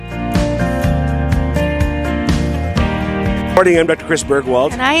morning. I'm Dr. Chris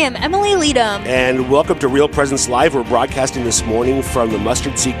Bergwald. And I am Emily Leadham. And welcome to Real Presence Live. We're broadcasting this morning from the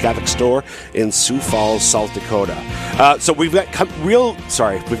Mustard Seed Catholic Store in Sioux Falls, South Dakota. So we've got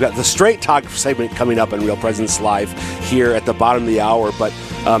the Straight Talk segment coming up on Real Presence Live here at the bottom of the hour. But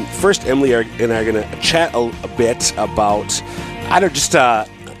first, Emily and I are going to chat a bit about,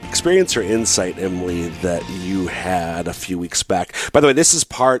 experience or insight, Emily, that you had a few weeks back. By the way, this is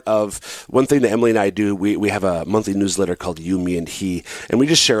part of one thing that Emily and I do. We have a monthly newsletter called You, Me, and He, and we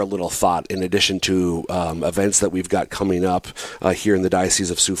just share a little thought in addition to events that we've got coming up here in the Diocese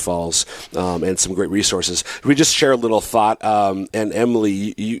of Sioux Falls and some great resources. We just share a little thought, and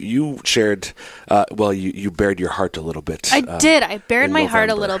Emily, you shared, you bared your heart a little bit. I did. I bared my heart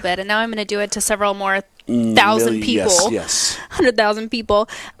a little bit, and now I'm going to do it to several more thousand people. Yes. 100,000 people.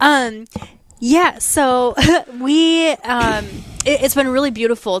 So it's been really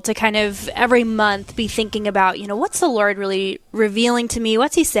beautiful to kind of every month be thinking about, what's the Lord really revealing to me?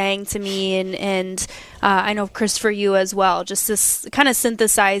 What's he saying to me? And I know, Chris, for you as well, just this kind of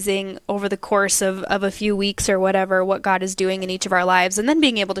synthesizing over the course of a few weeks or whatever, what God is doing in each of our lives, and then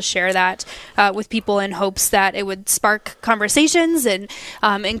being able to share that with people in hopes that it would spark conversations and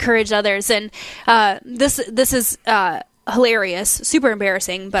encourage others. And this is hilarious, super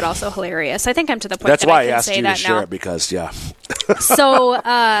embarrassing, but also hilarious. I think I'm to the point that's that why I can I asked say you that to share now. it because, So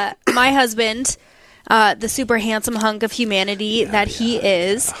my husband, the super handsome hunk of humanity he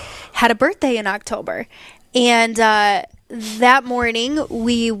is, had a birthday in October. And that morning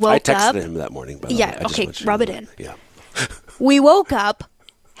we woke up. I texted him that morning, by the way. Yeah, okay, rub it in. Yeah. We woke up,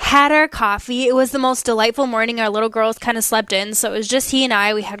 had our coffee. It was the most delightful morning. Our little girls kind of slept in, so it was just he and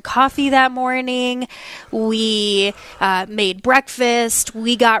I. We had coffee that morning. We made breakfast.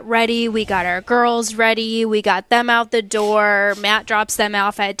 We got ready. We got our girls ready. We got them out the door. Matt drops them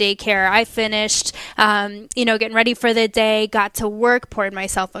off at daycare. I finished, getting ready for the day, got to work, poured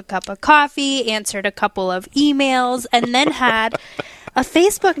myself a cup of coffee, answered a couple of emails, and then had a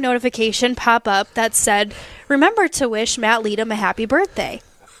Facebook notification pop up that said, "Remember to wish Matt Leadham a happy birthday."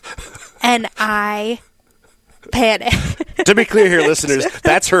 And I panicked. To be clear here, listeners,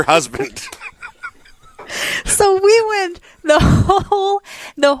 that's her husband. So we went the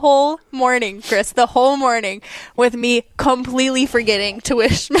whole morning, Chris, the whole morning with me completely forgetting to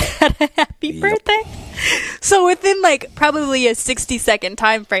wish Matt a happy birthday. So within probably a 60-second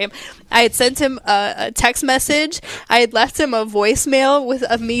time frame, I had sent him a text message. I had left him a voicemail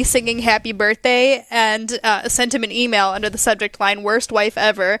of me singing happy birthday, and sent him an email under the subject line, "Worst wife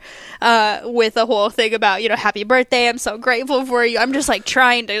ever," with a whole thing about, happy birthday, I'm so grateful for you. I'm just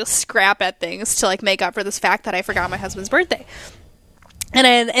trying to scrap at things to make up for this fact that I forgot my husband's birthday.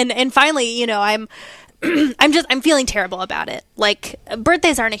 And finally, I'm feeling terrible about it.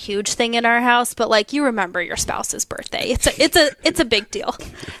 Birthdays aren't a huge thing in our house, but you remember your spouse's birthday. It's a big deal.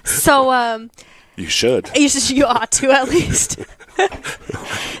 So you should. You ought to, at least.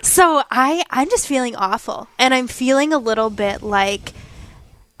 So I'm just feeling awful, and I'm feeling a little bit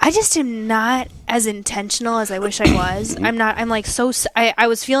I just am not as intentional as I wish I was. I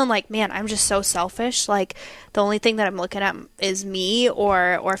was feeling man, I'm just so selfish. The only thing that I'm looking at is me,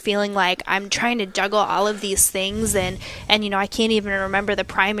 or feeling like I'm trying to juggle all of these things. And I can't even remember the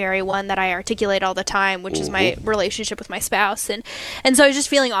primary one that I articulate all the time, which is my relationship with my spouse. And so I was just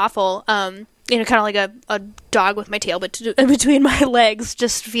feeling awful. Kind of like a dog with my tail between my legs,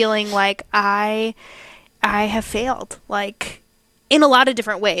 just feeling like I have failed. In a lot of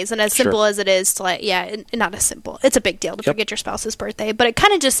different ways, and as simple as it is to not as simple. It's a big deal to forget your spouse's birthday, but it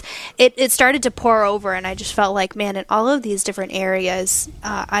kind of just it started to pour over, and I just felt like, man, in all of these different areas,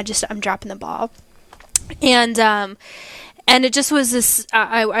 I'm dropping the ball, and it just was this.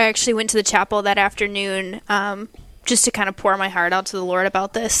 I actually went to the chapel that afternoon, just to kind of pour my heart out to the Lord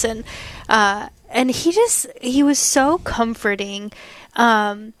about this, and he was so comforting,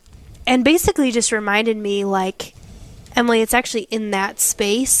 and basically just reminded me Emily, it's actually in that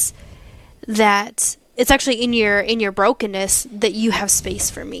space that it's actually in your brokenness that you have space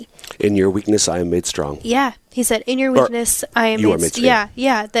for me. In your weakness, I am made strong. Yeah, he said, "In your weakness, I am made strong."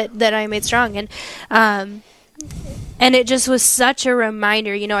 Yeah, that I am made strong, and it just was such a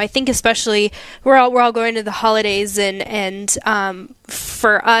reminder. I think especially we're all going to the holidays, and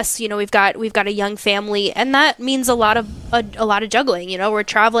for us, we've got a young family, and that means a lot of juggling. We're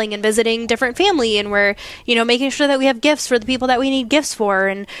traveling and visiting different family, and we're making sure that we have gifts for the people that we need gifts for,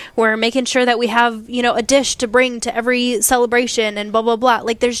 and we're making sure that we have a dish to bring to every celebration, and blah blah blah.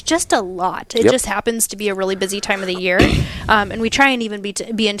 There's just a lot. It just happens to be a really busy time of the year, and we try and even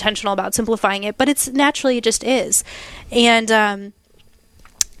be intentional about simplifying it, but it just is. And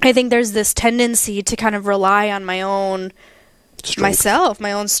I think there's this tendency to kind of rely on my own myself,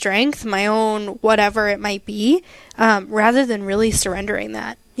 my own strength, my own whatever it might be, rather than really surrendering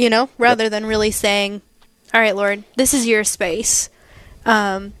that, rather than really saying, all right, Lord, this is your space.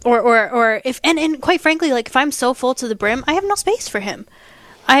 Or if, and quite frankly, like if I'm so full to the brim, I have no space for him.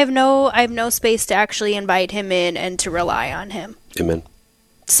 I have no space to actually invite him in and to rely on him. Amen.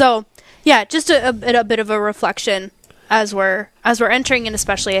 So yeah, just a bit of a reflection as we're entering in,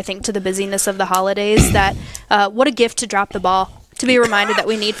 especially I think to the busyness of the holidays, that what a gift to drop the ball, to be reminded that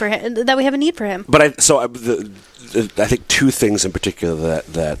we have a need for him. But I think two things in particular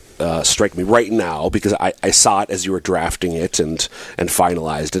that strike me right now, because I saw it as you were drafting it and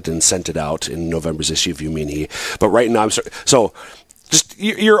finalized it and sent it out in November's issue of You, Me, and He. But right now so just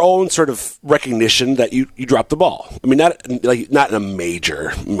your own sort of recognition that you dropped the ball. I mean, not in a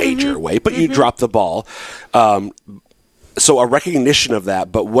major way, but you dropped the ball. So a recognition of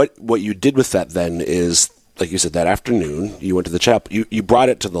that, but what you did with that then is, like you said, that afternoon, you went to the chapel, you brought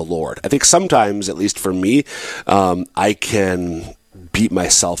it to the Lord. I think sometimes, at least for me, I can beat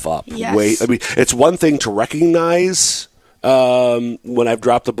myself up. Yes. It's one thing to recognize when I've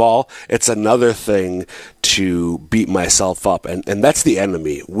dropped the ball. It's another thing to beat myself up. And that's the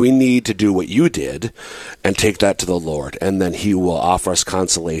enemy. We need to do what you did and take that to the Lord. And then he will offer us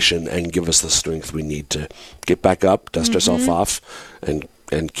consolation and give us the strength we need to get back up, dust ourselves off,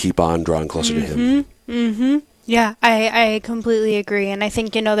 and keep on drawing closer to him. Mm-hmm. Yeah, I completely agree. And I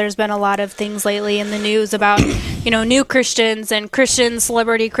think, there's been a lot of things lately in the news about, new Christians and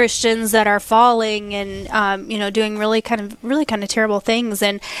celebrity Christians that are falling and, doing really kind of terrible things.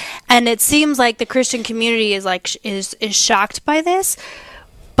 And it seems like the Christian community is shocked by this,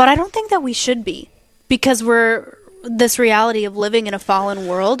 but I don't think that we should be, because we're this reality of living in a fallen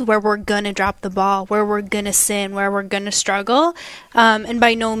world where we're going to drop the ball, where we're going to sin, where we're going to struggle. And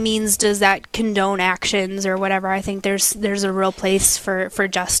by no means does that condone actions or whatever. I think there's a real place for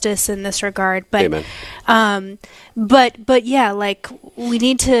justice in this regard. But, Amen. But yeah, like we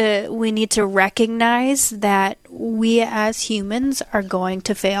need to recognize that we as humans are going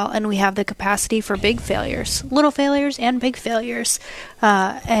to fail, and we have the capacity for big failures, little failures and big failures.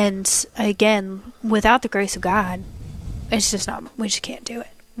 And again, without the grace of God, it's just not, we just can't do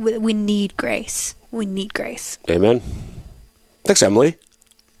it. We need grace. We need grace. Amen. Thanks, Emily.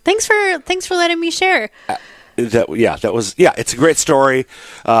 Thanks for letting me share. It's a great story.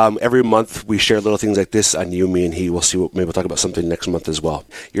 Every month we share little things like this on You, Me, and He. We'll see maybe we'll talk about something next month as well.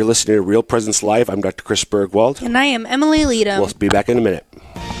 You're listening to Real Presence Live. I'm Dr. Chris Bergwald. And I am Emily Leadham. We'll be back in a minute.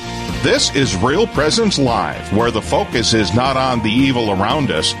 This is Real Presence Live, where the focus is not on the evil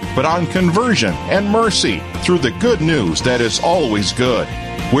around us, but on conversion and mercy through the good news that is always good.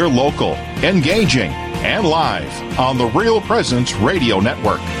 We're local, engaging, and live on the Real Presence Radio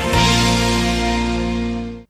Network.